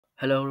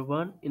Hello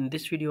everyone, in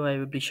this video I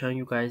will be showing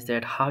you guys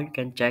that how you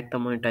can check the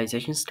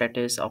monetization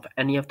status of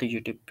any of the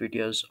YouTube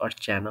videos or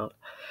channel.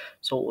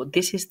 So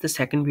this is the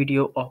second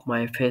video of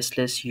my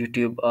faceless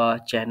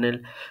YouTube channel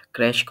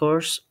crash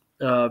course,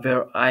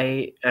 where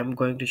I am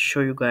going to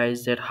show you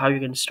guys that how you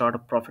can start a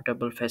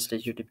profitable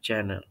faceless YouTube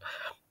channel.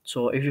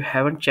 So if you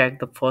haven't checked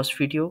the first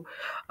video,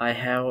 I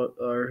have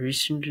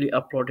recently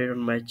uploaded on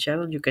my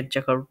channel. You can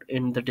check out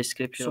in the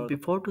description. So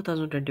before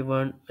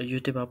 2021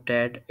 YouTube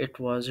update, it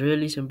was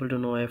really simple to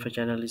know if a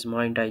channel is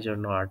monetized or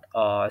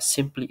not.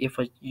 Simply if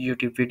a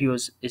YouTube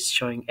videos is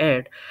showing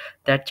ad,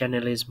 that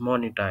channel is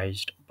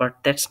monetized, but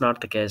that's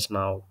not the case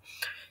now.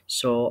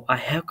 So I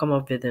have come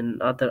up with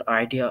another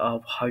idea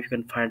of how you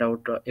can find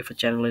out if a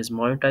channel is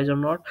monetized or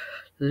not.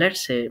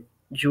 Let's say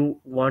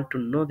you want to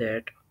know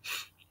that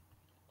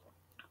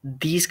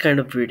these kind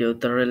of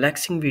videos, the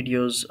relaxing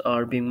videos,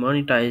 are being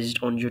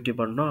monetized on YouTube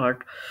or not.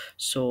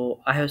 So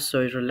I have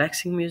searched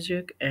relaxing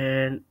music,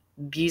 and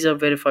these are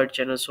verified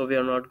channels, so we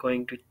are not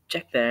going to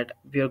check that.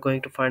 We are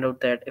going to find out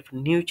that if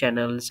new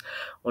channels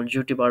on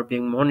YouTube are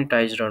being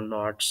monetized or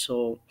not.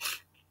 So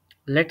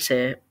let's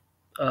say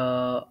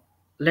uh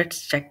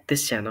let's check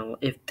this channel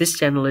if this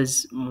channel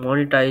is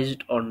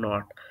monetized or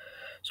not.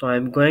 So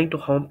I'm going to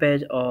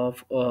homepage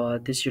of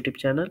this YouTube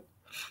channel.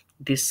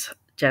 This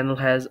channel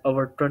has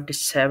over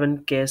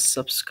 27k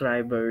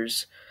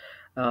subscribers.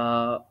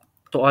 So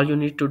all you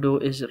need to do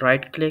is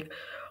right click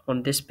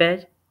on this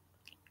page,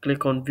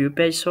 click on view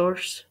page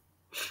source.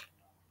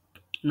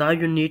 Now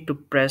you need to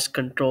press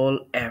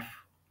Ctrl F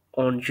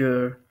on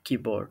your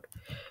keyboard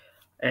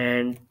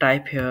and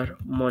type here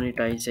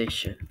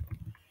monetization.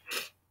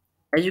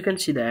 As you can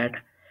see that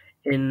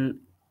in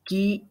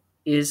key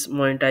is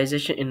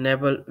monetization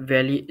enable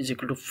value is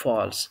equal to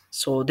false,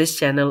 so this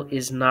channel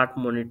is not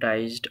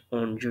monetized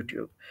on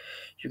YouTube.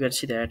 You can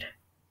see that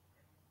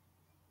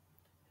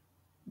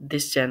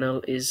this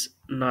channel is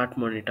not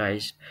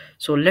monetized.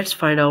 So let's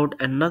find out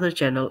another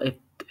channel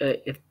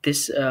if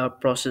this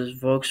process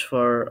works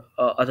for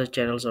other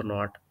channels or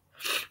not.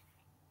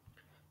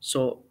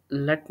 So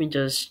let me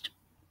just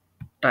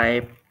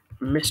type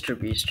Mr.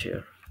 Beast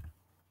here.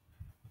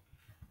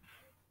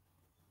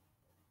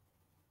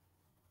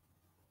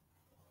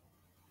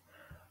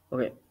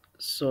 Okay,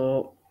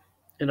 so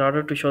in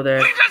order to show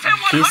that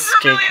this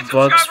trick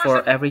works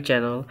for every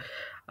channel,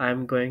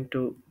 I'm going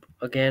to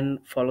again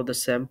follow the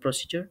same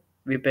procedure.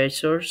 We page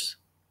source,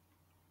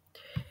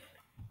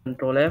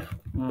 Control F,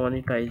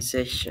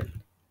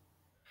 monetization,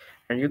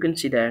 and you can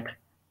see that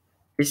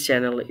this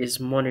channel is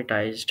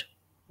monetized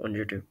on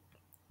YouTube.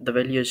 The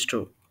value is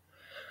true.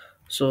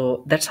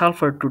 So that's all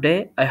for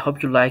today. I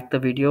hope you liked the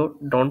video.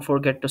 Don't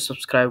forget to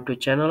subscribe to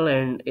channel,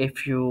 and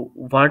if you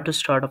want to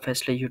start a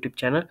Fastly YouTube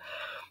channel,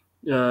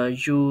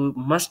 you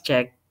must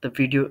check the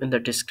video in the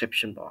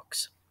description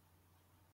box.